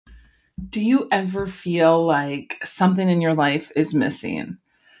Do you ever feel like something in your life is missing?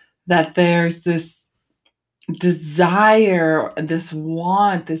 That there's this desire, this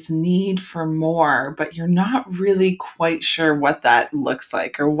want, this need for more, but you're not really quite sure what that looks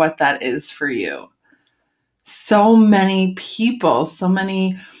like or what that is for you? So many people, so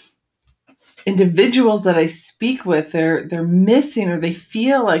many individuals that I speak with, they're missing, or they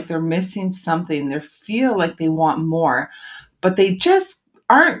feel like they're missing something. They feel like they want more, but they just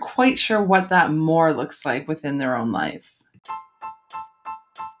aren't quite sure what that more looks like within their own life.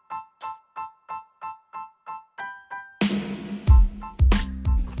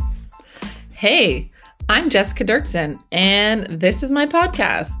 Hey, I'm Jessica Dirksen, and this is my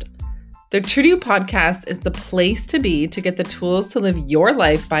podcast. The True to You podcast is the place to be to get the tools to live your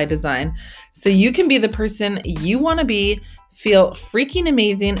life by design so you can be the person you want to be, feel freaking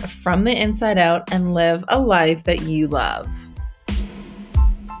amazing from the inside out, and live a life that you love.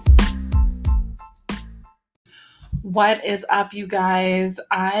 What is up, you guys?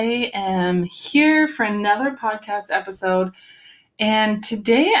 I am here for another podcast episode, and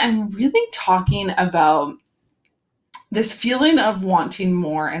today I'm really talking about this feeling of wanting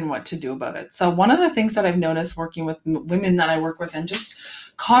more and what to do about it. So one of the things that I've noticed working with women that I work with and just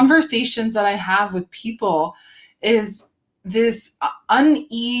conversations that I have with people is this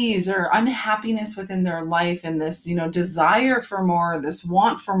unease or unhappiness within their life, and this, desire for more, this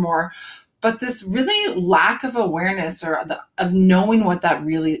want for more, but this really lack of awareness of knowing what that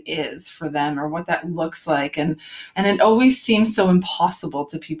really is for them or what that looks like. And it always seems so impossible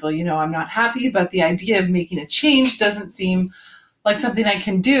to people. I'm not happy, but the idea of making a change doesn't seem like something I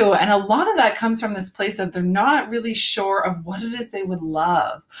can do. And a lot of that comes from this place of they're not really sure of what it is they would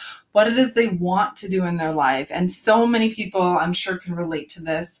love, what it is they want to do in their life. And so many people, I'm sure, can relate to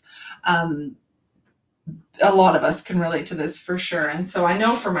this. A lot of us can relate to this for sure. And so I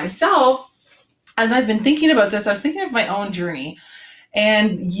know for myself, as I've been thinking about this, I was thinking of my own journey.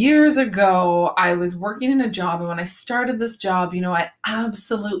 And years ago, I was working in a job. And when I started this job, I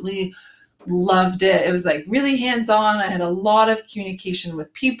absolutely loved it. It was like really hands-on. I had a lot of communication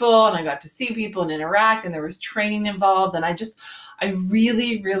with people, and I got to see people and interact, and there was training involved. And I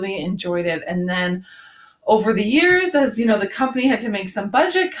really, really enjoyed it. And then over the years, as the company had to make some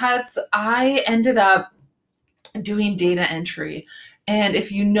budget cuts, I ended up doing data entry. And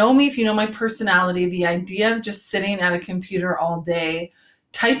if you know me, if you know my personality, the idea of just sitting at a computer all day,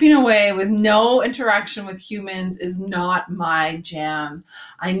 typing away with no interaction with humans is not my jam.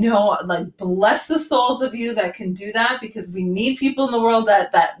 I know, like, bless the souls of you that can do that, because we need people in the world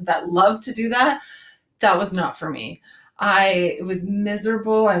that love to do that. That was not for me. I was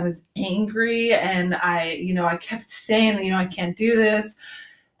miserable. I was angry, and I kept saying, I can't do this.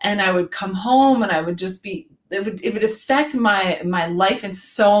 And I would come home and I would just be, it would affect my life in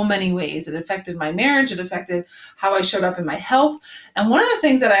so many ways. It affected my marriage. It affected how I showed up in my health. And one of the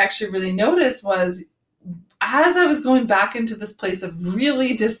things that I actually really noticed was, as I was going back into this place of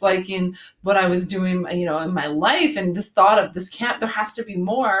really disliking what I was doing, in my life, and this thought of there has to be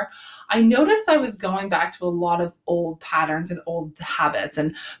more, I noticed I was going back to a lot of old patterns and old habits.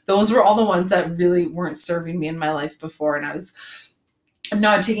 And those were all the ones that really weren't serving me in my life before. And I was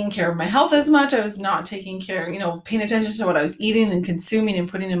not taking care of my health as much. I was not taking care, paying attention to what I was eating and consuming and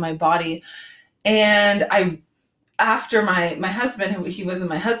putting in my body. And after my husband, he wasn't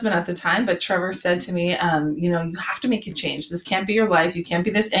my husband at the time, but Trevor said to me, you have to make a change. This can't be your life. You can't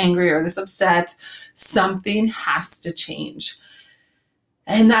be this angry or this upset. Something has to change.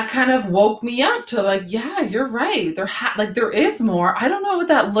 And that kind of woke me up to, like, yeah, you're right. There is more. I don't know what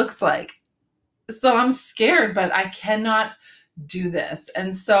that looks like. So I'm scared, but I cannot do this.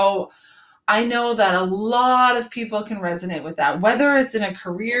 And so I know that a lot of people can resonate with that, whether it's in a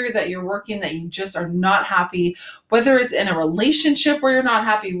career that you're working that you just are not happy, whether it's in a relationship where you're not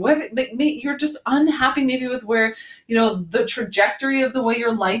happy, whether you're just unhappy maybe with where, the trajectory of the way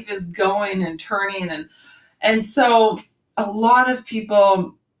your life is going and turning. And so a lot of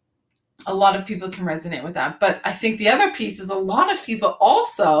people can resonate with that. But I think the other piece is a lot of people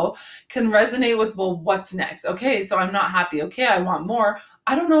also can resonate with, well, what's next? Okay, so I'm not happy. Okay, I want more.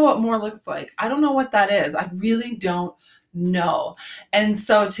 I don't know what more looks like. I don't know what that is. I really don't know. And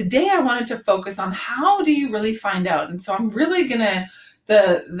so today I wanted to focus on, how do you really find out? And so I'm really gonna,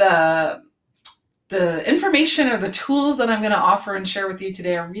 the information or the tools that I'm going to offer and share with you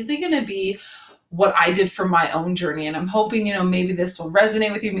today are really going to be what I did for my own journey. And I'm hoping, maybe this will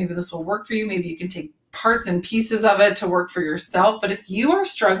resonate with you. Maybe this will work for you. Maybe you can take parts and pieces of it to work for yourself. But if you are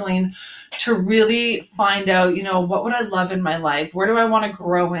struggling to really find out, what would I love in my life? Where do I want to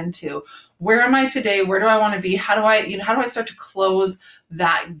grow into? Where am I today? Where do I want to be? How do I start to close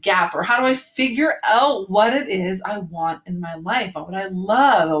that gap? Or how do I figure out what it is I want in my life? What would I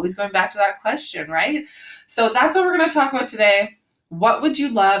love? Always going back to that question, right? So that's what we're going to talk about today. What would you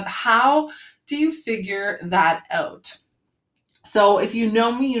love? How do you figure that out? So if you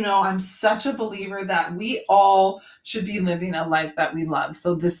know me, you know I'm such a believer that we all should be living a life that we love.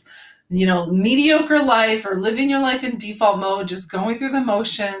 So this, mediocre life or living your life in default mode, just going through the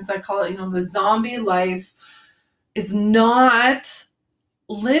motions, I call it, the zombie life, is not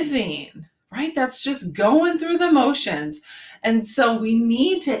living, right? That's just going through the motions. And so we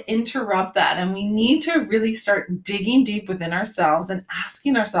need to interrupt that, and we need to really start digging deep within ourselves and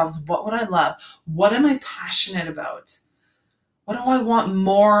asking ourselves, what would I love? What am I passionate about? What do I want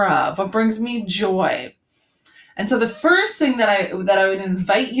more of? What brings me joy? And so the first thing that I would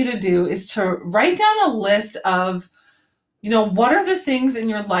invite you to do is to write down a list of, what are the things in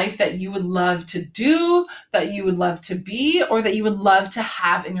your life that you would love to do, that you would love to be, or that you would love to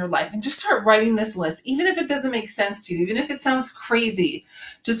have in your life. And just start writing this list, even if it doesn't make sense to you, even if it sounds crazy.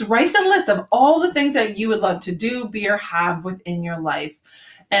 Just write the list of all the things that you would love to do, be, or have within your life.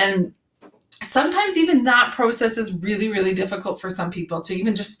 And sometimes even that process is really, really difficult for some people, to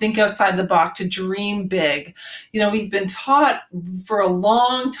even just think outside the box, to dream big. We've been taught for a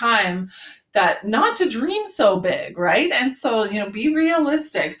long time that not to dream so big, right? And so, be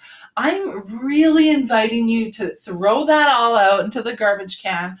realistic. I'm really inviting you to throw that all out into the garbage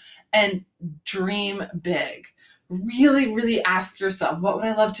can and dream big. Really, really ask yourself, what would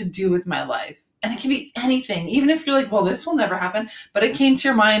I love to do with my life? And it can be anything, even if you're like, well, this will never happen, but it came to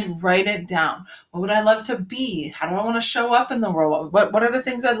your mind, write it down. What would I love to be? How do I want to show up in the world? What are the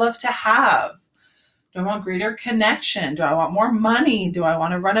things I'd love to have? Do I want greater connection? Do I want more money? Do I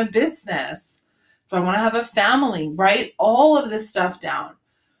want to run a business? Do I want to have a family? Write all of this stuff down.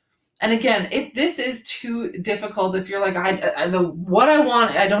 And again, if this is too difficult, if you're like, what I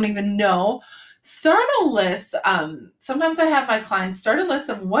want, I don't even know, start a list. Sometimes I have my clients start a list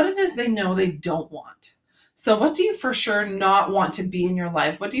of what it is they know they don't want. So what do you for sure not want to be in your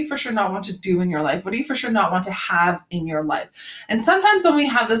life? What do you for sure not want to do in your life? What do you for sure not want to have in your life? And sometimes when we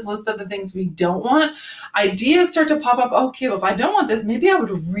have this list of the things we don't want, ideas start to pop up. Okay, well, if I don't want this, maybe I would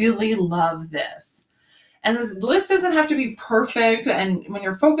really love this. And this list doesn't have to be perfect. And when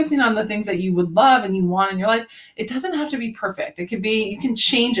you're focusing on the things that you would love and you want in your life, it doesn't have to be perfect. It could be, you can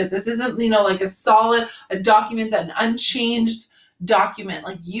change it. This isn't, like a document, that an unchanged document.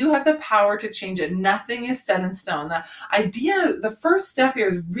 Like, you have the power to change it. Nothing is set in stone. The first step here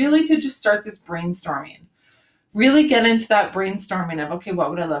is really to just start this brainstorming. Really get into that brainstorming of, okay,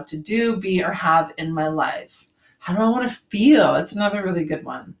 what would I love to do, be, or have in my life? How do I want to feel? That's another really good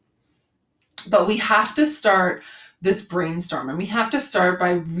one. But we have to start this brainstorm, and we have to start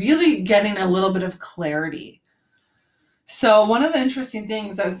by really getting a little bit of clarity. So one of the interesting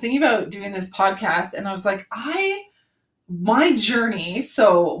things, I was thinking about doing this podcast, and I was like, my journey.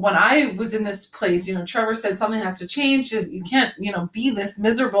 So when I was in this place, Trevor said something has to change. You can't, be this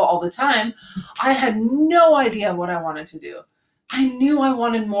miserable all the time. I had no idea what I wanted to do. I knew I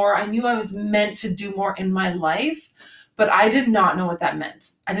wanted more. I knew I was meant to do more in my life, but I did not know what that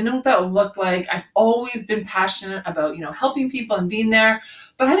meant. I didn't know what that looked like. I've always been passionate about, helping people and being there,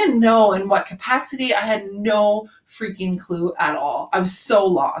 but I didn't know in what capacity. I had no freaking clue at all. I was so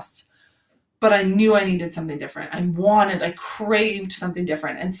lost, but I knew I needed something different. I craved something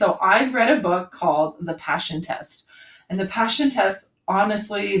different. And so I read a book called The Passion Test. And The Passion Test,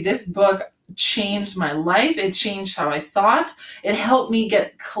 honestly, this book changed my life. It changed how I thought. It helped me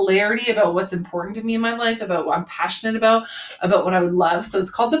get clarity about what's important to me in my life, about what I'm passionate about what I would love. So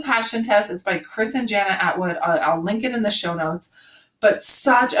it's called The Passion Test. It's by Chris and Jana Atwood. I'll link it in the show notes, but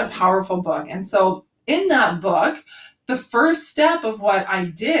such a powerful book. And so in that book, the first step of what I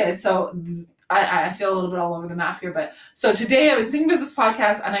did, so I feel a little bit all over the map here, but so today I was thinking about this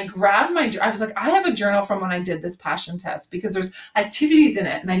podcast, and I grabbed I was like, I have a journal from when I did this passion test, because there's activities in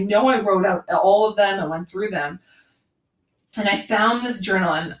it, and I know I wrote out all of them and went through them. And I found this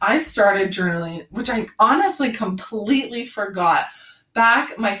journal, and I started journaling, which I honestly completely forgot.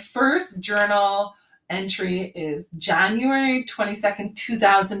 My first journal entry is January 22nd,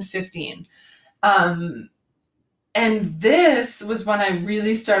 2015. And this was when I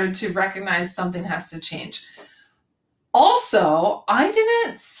really started to recognize something has to change. Also, I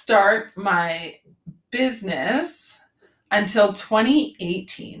didn't start my business until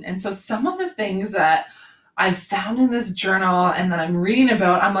 2018. And so some of the things that I've found in this journal and that I'm reading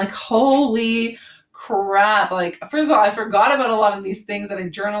about, I'm like, holy crap. Like, first of all, I forgot about a lot of these things that I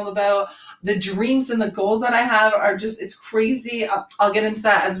journaled about. The dreams and the goals that I have are it's crazy. I'll get into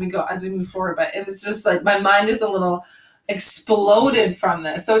that as we move forward, but it was just like, my mind is a little exploded from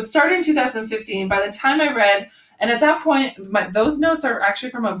this. So it started in 2015. By the time I read, and at that point, those notes are actually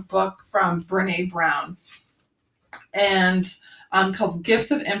from a book from Brene Brown, and called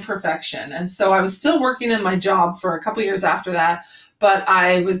Gifts of Imperfection. And so I was still working in my job for a couple years after that, but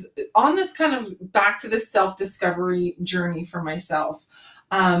I was on this kind of back to this self-discovery journey for myself.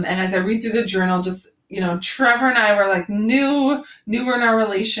 And as I read through the journal, just, Trevor and I were like newer in our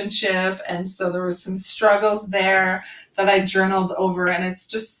relationship. And so there was some struggles there that I journaled over. And it's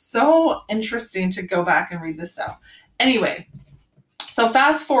just so interesting to go back and read this stuff. Anyway, so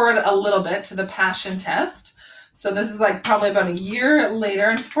fast forward a little bit to the passion test. So this is like probably about a year later.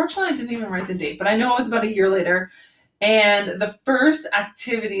 Unfortunately, I didn't even write the date, but I know it was about a year later. And the first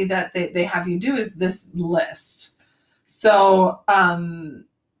activity that they have you do is this list. So in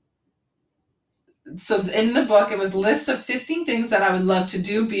the book, it was a list of 15 things that I would love to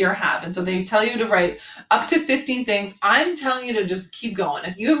do, be, or have. And so they tell you to write up to 15 things. I'm telling you to just keep going.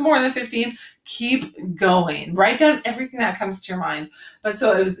 If you have more than 15, keep going. Write down everything that comes to your mind. But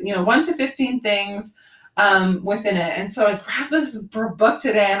so it was, 1 to 15 things within it. And so I grabbed this book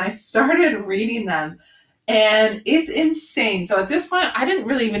today and I started reading them. And it's insane. So at this point, I didn't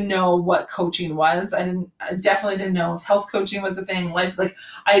really even know what coaching was. I definitely didn't know if health coaching was a thing. I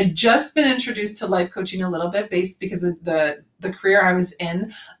had just been introduced to life coaching a little bit because of the career I was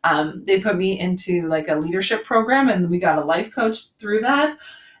in. They put me into like a leadership program and we got a life coach through that.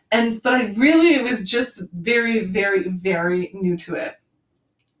 But it was just very, very, very new to it.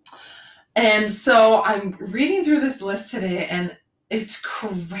 And so I'm reading through this list today and it's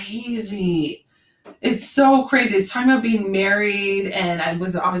crazy. It's so crazy. It's talking about being married, and I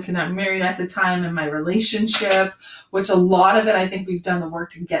was obviously not married at the time, and my relationship, which a lot of it, I think we've done the work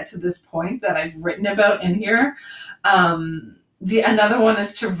to get to this point that I've written about in here. Another one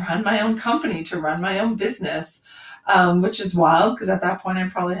is to run my own company, to run my own business, which is wild because at that point I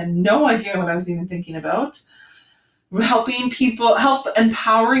probably had no idea what I was even thinking about. Empowering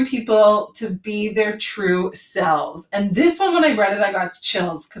people to be their true selves. And this one, when I read it, I got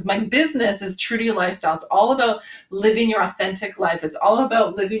chills because my business is True to Your Lifestyle. It's all about living your authentic life. It's all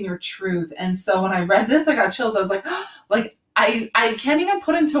about living your truth. And so when I read this, I got chills. I was like, I can't even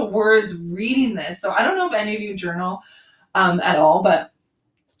put into words reading this. So I don't know if any of you journal at all, but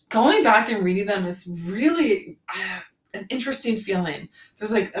going back and reading them is really an interesting feeling.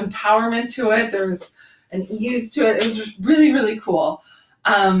 There's like empowerment to it. There's an ease to it. It was just really, really cool.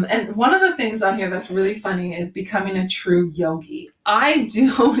 And one of the things on here that's really funny is becoming a true yogi. I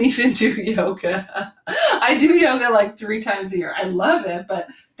don't even do yoga. I do yoga like 3 times a year. I love it, but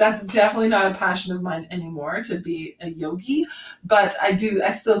that's definitely not a passion of mine anymore to be a yogi. But I do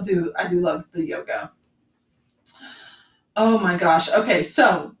love the yoga. Oh my gosh. Okay.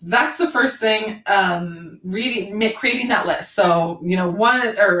 So that's the first thing, creating that list. So,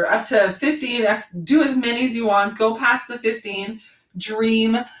 1 or up to 15, do as many as you want, go past the 15,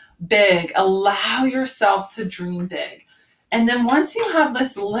 dream big, allow yourself to dream big. And then once you have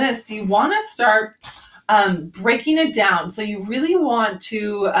this list, you want to start breaking it down. So you really want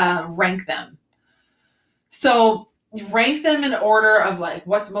to rank them. So you rank them in order of like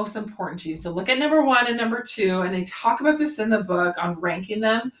what's most important to you. So look at number 1 and number 2, and they talk about this in the book on ranking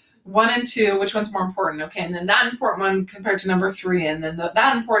them 1 and 2, which one's more important? Okay, and then that important one compared to number 3, and then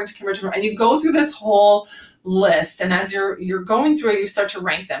that important compared to, and you go through this whole list. And as you're going through it, you start to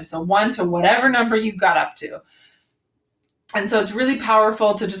rank them. So 1 to whatever number you got up to. And so it's really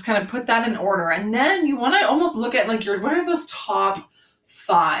powerful to just kind of put that in order. And then you want to almost look at like what are those top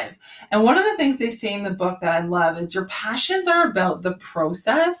 5? And one of the things they say in the book that I love is your passions are about the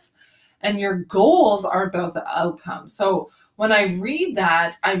process and your goals are about the outcome. So when I read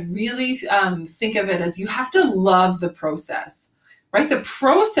that, I really think of it as you have to love the process, right? The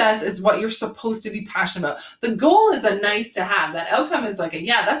process is what you're supposed to be passionate about. The goal is a nice to have. That outcome is like,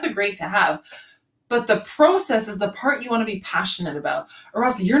 that's a great to have. But the process is the part you want to be passionate about, or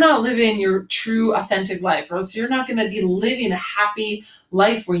else you're not living your true authentic life, or else you're not going to be living a happy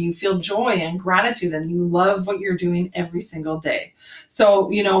life where you feel joy and gratitude and you love what you're doing every single day. So,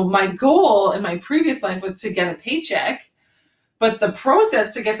 my goal in my previous life was to get a paycheck, but the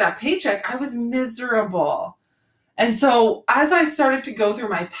process to get that paycheck, I was miserable. And so as I started to go through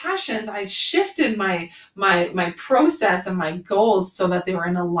my passions, I shifted my process and my goals so that they were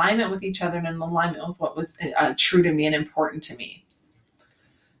in alignment with each other and in alignment with what was true to me and important to me.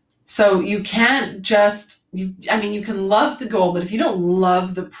 So you can't you can love the goal, but if you don't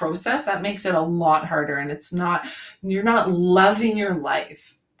love the process, that makes it a lot harder. And you're not loving your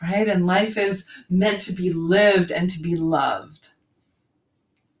life, right? And life is meant to be lived and to be loved.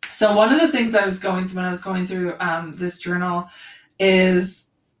 So one of the things I was going through when I was going through this journal is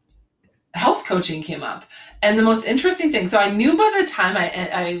health coaching came up. And the most interesting thing, so I knew by the time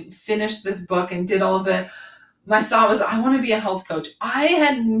I finished this book and did all of it, my thought was, I want to be a health coach. I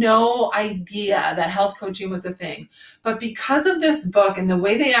had no idea that health coaching was a thing. But because of this book and the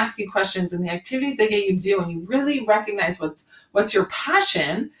way they ask you questions and the activities they get you to do, and you really recognize what's your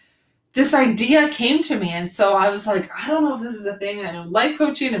passion, this idea came to me. And so I was like, I don't know if this is a thing. I know life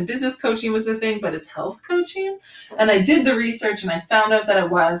coaching and business coaching was a thing, but is health coaching? And I did the research and I found out that it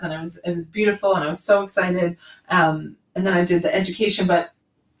was, and it was beautiful and I was so excited. And then I did the education, but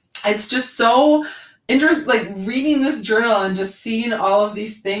it's just so interesting, like reading this journal and just seeing all of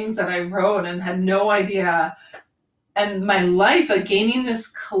these things that I wrote and had no idea. And my life, like gaining this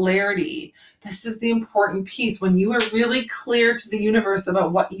clarity. This is the important piece. When you are really clear to the universe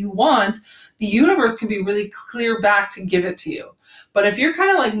about what you want, the universe can be really clear back to give it to you. But if you're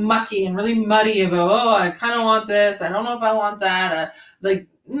kind of like mucky and really muddy about, oh, I kind of want this, I don't know if I want that,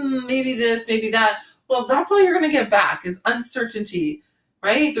 maybe this, maybe that, well, that's all you're going to get back is uncertainty,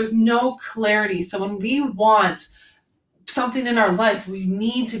 right? There's no clarity. So when we want something in our life, we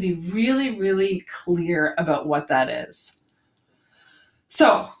need to be really, really clear about what that is.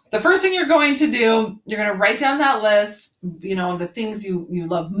 So the first thing you're going to do, you're going to write down that list, the things you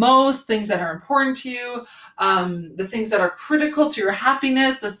love most, things that are important to you, the things that are critical to your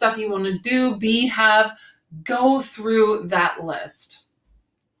happiness, the stuff you want to do, go through that list.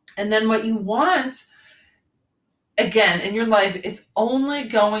 And then what you want, again, in your life, it's only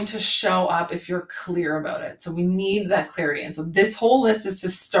going to show up if you're clear about it. So we need that clarity. And so this whole list is to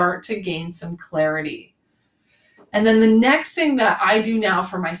start to gain some clarity. And then the next thing that I do now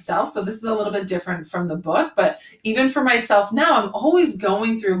for myself, so this is a little bit different from the book, but even for myself now, I'm always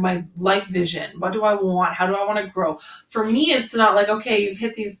going through my life vision. What do I want? How do I want to grow? For me, it's not like, okay, you've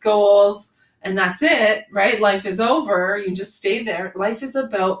hit these goals and that's it, right? Life is over. You just stay there. Life is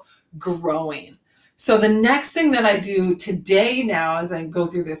about growing. So the next thing that I do today now, as I go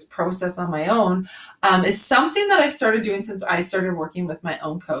through this process on my own, is something that I've started doing since I started working with my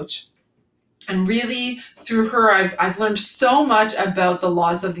own coach. And really through her, I've learned so much about the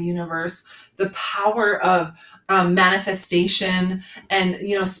laws of the universe, the power of manifestation, and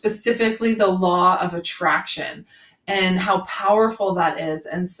specifically the law of attraction and how powerful that is.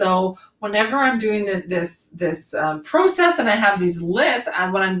 And so whenever I'm doing this process and I have these lists,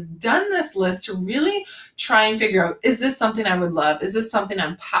 when I'm done this list, to really try and figure out, is this something I would love? Is this something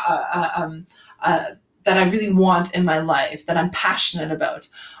that I really want in my life, that I'm passionate about?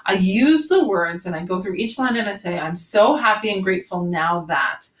 I use the words and I go through each line and I say, I'm so happy and grateful now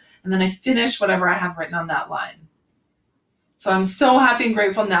that, and then I finish whatever I have written on that line. So I'm so happy and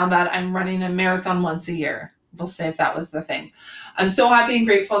grateful now that I'm running a marathon once a year. We'll say if that was the thing. I'm so happy and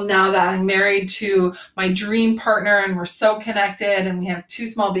grateful now that I'm married to my dream partner and we're so connected and we have 2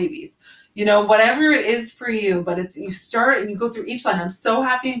 small babies. Whatever it is for you, but you start and you go through each line. I'm so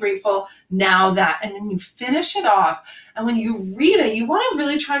happy and grateful now that, and then you finish it off. And when you read it, you want to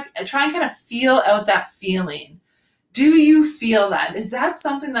really try and kind of feel out that feeling. Do you feel that? Is that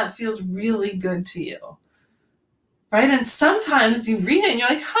something that feels really good to you? Right? And sometimes you read it and you're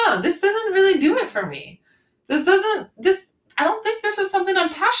like, this doesn't really do it for me. I don't think this is something I'm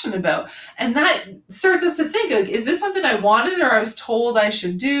passionate about. And that starts us to think, like, is this something I wanted or I was told I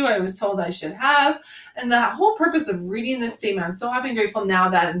should do, I was told I should have? And the whole purpose of reading this statement, I'm so happy and grateful now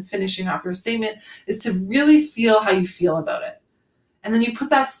that, and finishing off your statement, is to really feel how you feel about it. And then you put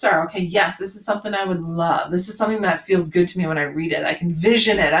that star. Okay, yes, this is something I would love. This is something that feels good to me when I read it. I can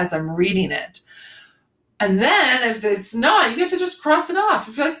vision it as I'm reading it. And then if it's not, you get to just cross it off.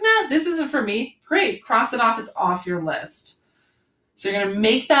 If you're like, nah, this isn't for me, great, cross it off. It's off your list. So you're going to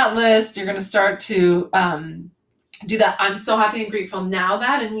make that list. You're going to start to do that. I'm so happy and grateful now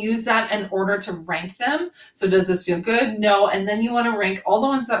that, and use that in order to rank them. So does this feel good? No. And then you want to rank all the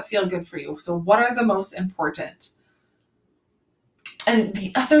ones that feel good for you. So what are the most important? And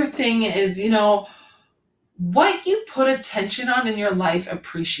the other thing is, what you put attention on in your life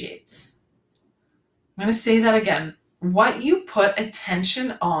appreciates. I'm going to say that again. What you put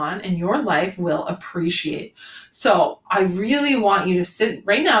attention on in your life will appreciate. So I really want you to sit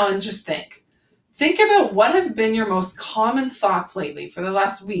right now and just think. Think about what have been your most common thoughts lately for the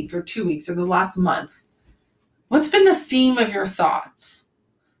last week or 2 weeks or the last month. What's been the theme of your thoughts?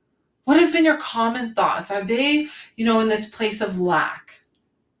 What have been your common thoughts? Are they, in this place of lack,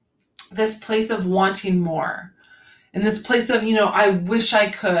 this place of wanting more, in this place of, I wish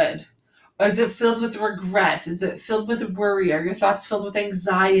I could? Or is it filled with regret? Is it filled with worry? Are your thoughts filled with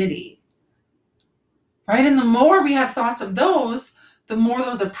anxiety? Right? And the more we have thoughts of those, the more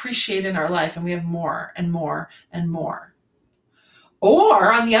those appreciate in our life and we have more and more and more.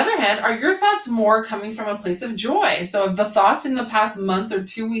 Or on the other hand, are your thoughts more coming from a place of joy? So have the thoughts in the past month or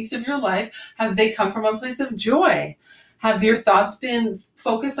 2 weeks of your life, have they come from a place of joy? Have your thoughts been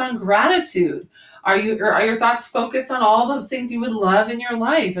focused on gratitude? Are your thoughts focused on all the things you would love in your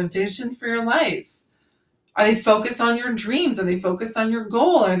life, a vision for your life? Are they focused on your dreams? Are they focused on your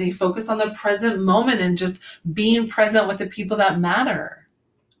goal? Are they focused on the present moment and just being present with the people that matter?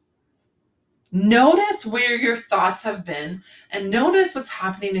 Notice where your thoughts have been and notice what's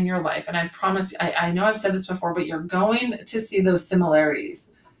happening in your life. And I promise you, I know I've said this before, but you're going to see those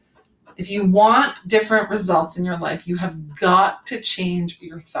similarities. If you want different results in your life, you have got to change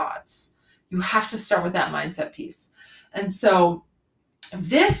your thoughts. You have to start with that mindset piece. And so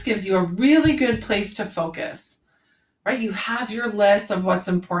this gives you a really good place to focus, right? You have your list of what's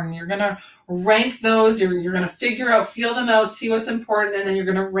important. You're going to rank those. You're going to figure out, feel them out, see what's important, and then you're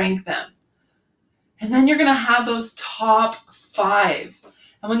going to rank them. And then you're going to have those top 5.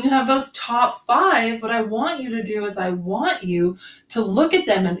 And when you have those top 5, what I want you to do is I want you to look at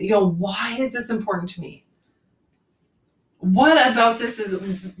them and, why is this important to me? What about this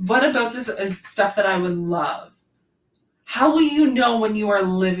is stuff that I would love? How will you know when you are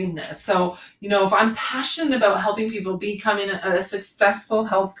living this? So, if I'm passionate about helping people becoming a successful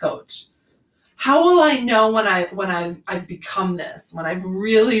health coach, how will I know when I've become this, when I've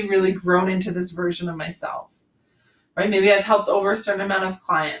really, really grown into this version of myself, right? Maybe I've helped over a certain amount of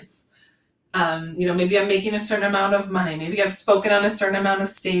clients. Maybe I'm making a certain amount of money. Maybe I've spoken on a certain amount of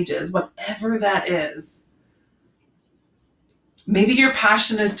stages, whatever that is. Maybe your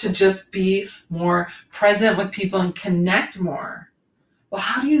passion is to just be more present with people and connect more. Well,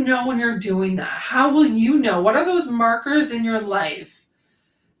 how do you know when you're doing that? How will you know? What are those markers in your life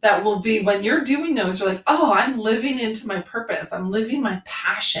that will be when you're doing those, you're like, oh, I'm living into my purpose. I'm living my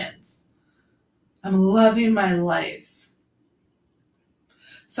passions. I'm loving my life.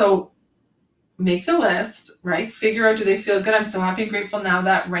 So make the list, right? Figure out, do they feel good? I'm so happy and grateful now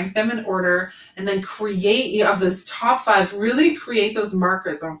that. Rank them in order and then create of those top 5, really create those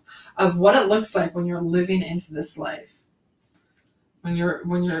markers of what it looks like when you're living into this life. When you're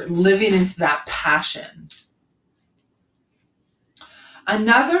living into that passion.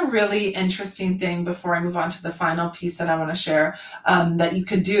 Another really interesting thing before I move on to the final piece that I want to share that you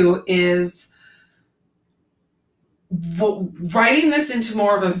could do is writing this into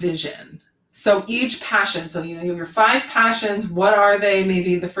more of a vision. So each passion, so you have your 5 passions. What are they?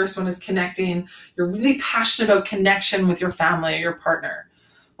 Maybe the first one is connecting. You're really passionate about connection with your family or your partner.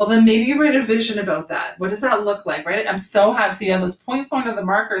 Well, then maybe you write a vision about that. What does that look like, right? I'm so happy. So you have those point form of the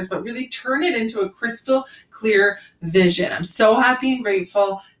markers, but really turn it into a crystal clear vision. I'm so happy and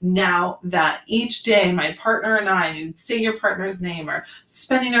grateful now that each day my partner and I, you say your partner's name, are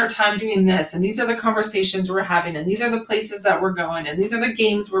spending our time doing this. And these are the conversations we're having. And these are the places that we're going. And these are the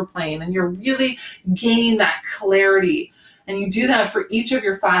games we're playing. And you're really gaining that clarity. And you do that for each of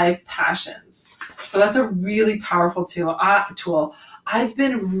your 5 passions. So that's a really powerful tool. I've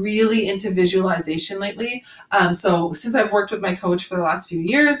been really into visualization lately. So since I've worked with my coach for the last few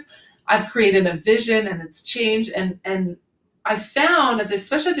years, I've created a vision and it's changed. And I found that,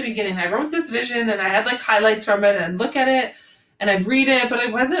 especially at the beginning, I wrote this vision and I had like highlights from it and I'd look at it and I'd read it, but I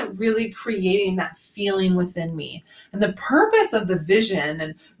wasn't really creating that feeling within me. And the purpose of the vision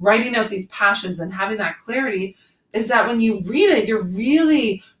and writing out these passions and having that clarity is that when you read it, you're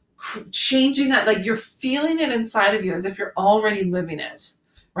really changing that, like you're feeling it inside of you as if you're already living it,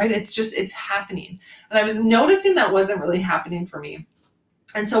 right? It's happening. And I was noticing that wasn't really happening for me.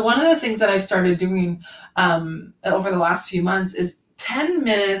 And so one of the things that I've started doing over the last few months is 10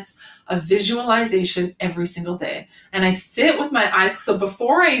 minutes of visualization every single day. And I sit with my eyes. So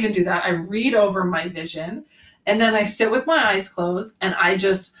before I even do that, I read over my vision and then I sit with my eyes closed and I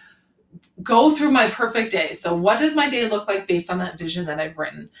just go through my perfect day. So what does my day look like based on that vision that I've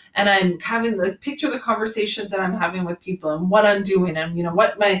written? And I'm having picture the conversations that I'm having with people and what I'm doing and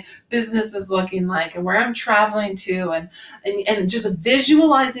what my business is looking like and where I'm traveling to and just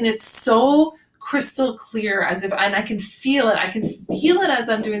visualizing it so crystal clear as if, and I can feel it. I can feel it as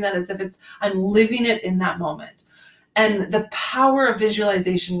I'm doing that, as if I'm living it in that moment. And the power of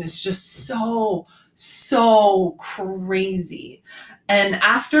visualization is just so crazy. And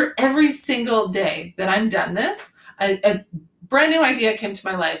after every single day that I'm done this, a brand new idea came to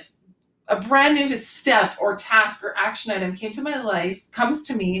my life. A brand new step or task or action item comes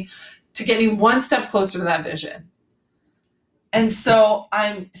to me to get me one step closer to that vision. And so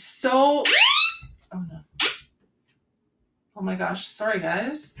oh no. Oh my gosh, sorry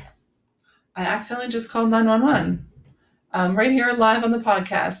guys. I accidentally just called 911. right here live on the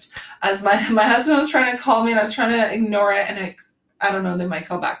podcast. As my husband was trying to call me and I was trying to ignore it, and I don't know, they might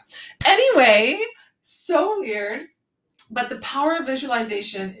call back. Anyway, so weird. But the power of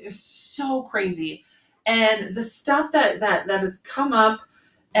visualization is so crazy. And the stuff that has come up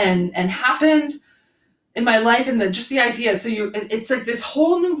and happened in my life, and just the idea. So it's like this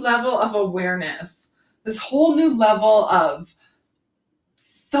whole new level of awareness, this whole new level of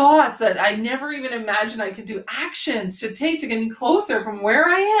thoughts that I never even imagined I could do, actions to take to get me closer from where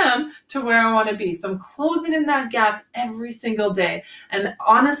I am to where I want to be. So I'm closing in that gap every single day. And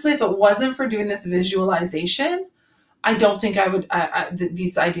honestly, if it wasn't for doing this visualization, I don't think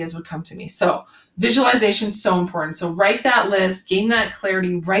these ideas would come to me. So visualization is so important. So write that list, gain that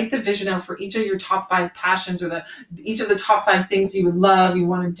clarity, write the vision out for each of your top 5 passions, or each of the top 5 things you would love, you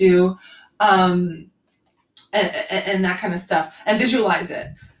want to do, and that kind of stuff, and visualize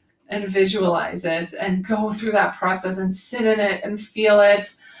it and go through that process and sit in it and feel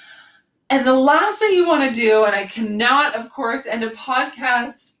it. And the last thing you want to do, and I cannot, of course, end a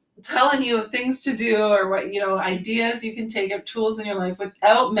podcast telling you things to do or what, ideas you can take up, tools in your life,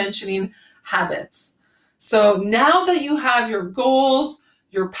 without mentioning habits. So now that you have your goals,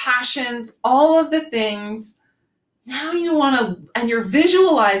 your passions, all of the things, now you want to, and you're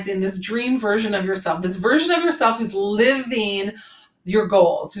visualizing this dream version of yourself, this version of yourself who's living your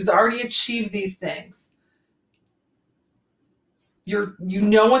goals, who's already achieved these things. You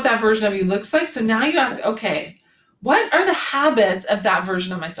know what that version of you looks like. So now you ask, okay, what are the habits of that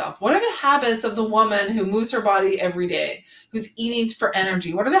version of myself? What are the habits of the woman who moves her body every day, who's eating for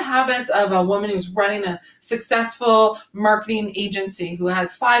energy? What are the habits of a woman who's running a successful marketing agency, who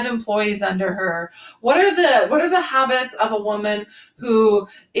has 5 employees under her? What are the habits of a woman who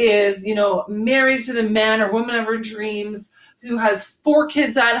is, married to the man or woman of her dreams, who has 4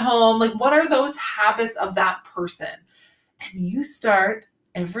 kids at home? Like, what are those habits of that person? And you start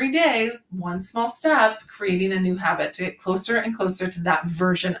every day, one small step, creating a new habit to get closer and closer to that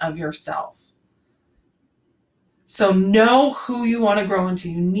version of yourself. So know who you want to grow into.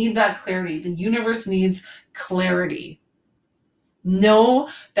 You need that clarity. The universe needs clarity. Know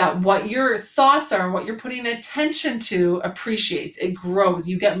that what your thoughts are, what you're putting attention to, appreciates. It grows.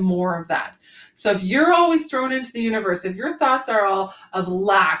 You get more of that. So if you're always thrown into the universe, if your thoughts are all of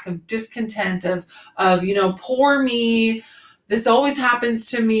lack, of discontent, of poor me, this always happens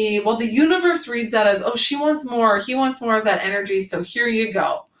to me, well, the universe reads that as, oh, she wants more, he wants more of that energy, so here you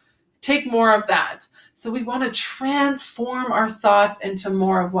go. Take more of that. So we want to transform our thoughts into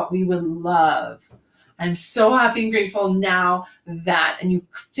more of what we would love. I'm so happy and grateful now that, and you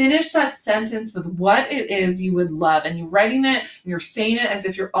finish that sentence with what it is you would love, and you're writing it and you're saying it as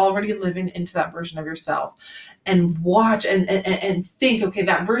if you're already living into that version of yourself, and watch and think, okay,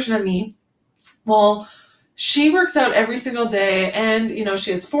 that version of me, well, she works out every single day, and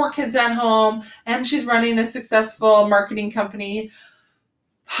she has 4 kids at home, and she's running a successful marketing company.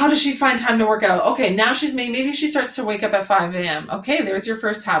 How does she find time to work out? Okay, now maybe she starts to wake up at 5 a.m. Okay, there's your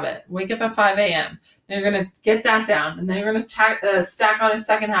first habit. Wake up at 5 a.m. Then you're going to get that down, and then you're going to stack on a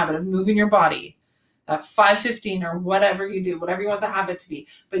second habit of moving your body at 5:15 or whatever you do, whatever you want the habit to be.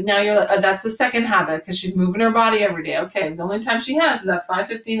 But now that's the second habit, because she's moving her body every day. Okay, the only time she has is at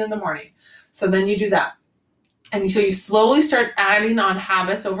 5:15 in the morning. So then you do that. And so you slowly start adding on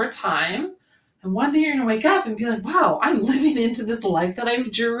habits over time. And one day you're going to wake up and be like, wow, I'm living into this life that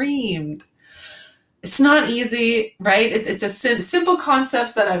I've dreamed. It's not easy, right? It's a simple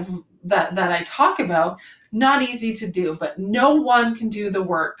concepts that I talk about, not easy to do, but no one can do the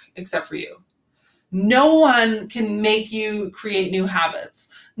work except for you. No one can make you create new habits.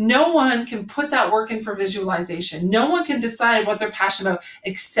 No one can put that work in for visualization. No one can decide what they're passionate about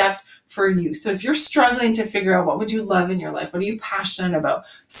except for you. So if you're struggling to figure out what would you love in your life, what are you passionate about,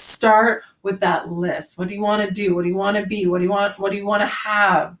 start with that list. What do you want to do? What do you want to be? What do you want to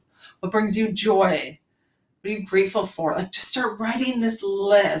have? What brings you joy? What are you grateful for? Like, just start writing this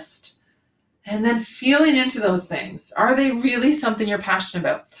list and then feeling into those things. Are they really something you're passionate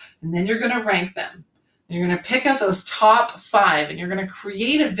about? And then you're going to rank them. And you're going to pick out those top 5, and you're going to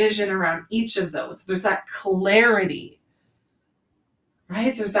create a vision around each of those. There's that clarity,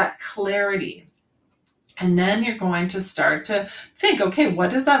 right? There's that clarity. And then you're going to start to think, okay,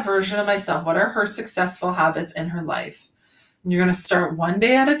 what is that version of myself? What are her successful habits in her life? And you're going to start one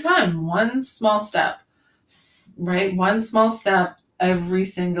day at a time, one small step, right? One small step every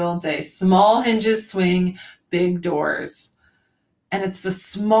single day. Small hinges swing big doors. And it's the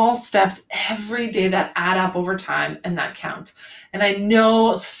small steps every day that add up over time and that count. And I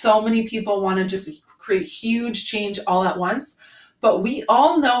know so many people want to just create huge change all at once, but we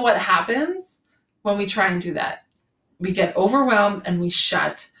all know what happens when we try and do that. we get overwhelmed and we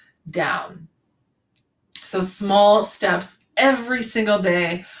shut down. So small steps every single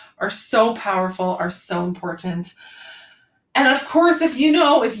day are so powerful, are so important. And of course, if you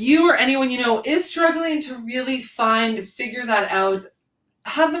or anyone you know is struggling to really figure that out,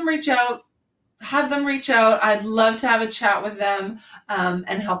 have them reach out. I'd love to have a chat with them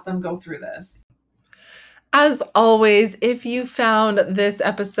and help them go through this. As always, if you found this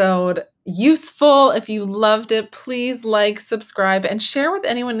episode useful, if you loved it, please like, subscribe, and share with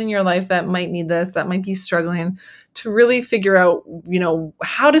anyone in your life that might need this, that might be struggling to really figure out,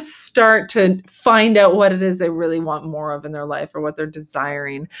 how to start to find out what it is they really want more of in their life or what they're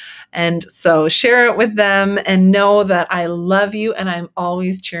desiring. And so share it with them and know that I love you and I'm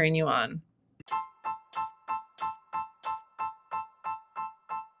always cheering you on.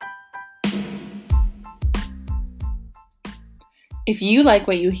 If you like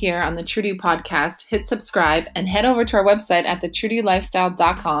what you hear on the Trudy podcast, hit subscribe and head over to our website at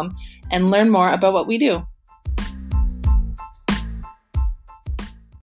thetrudyLifestyle.com and learn more about what we do.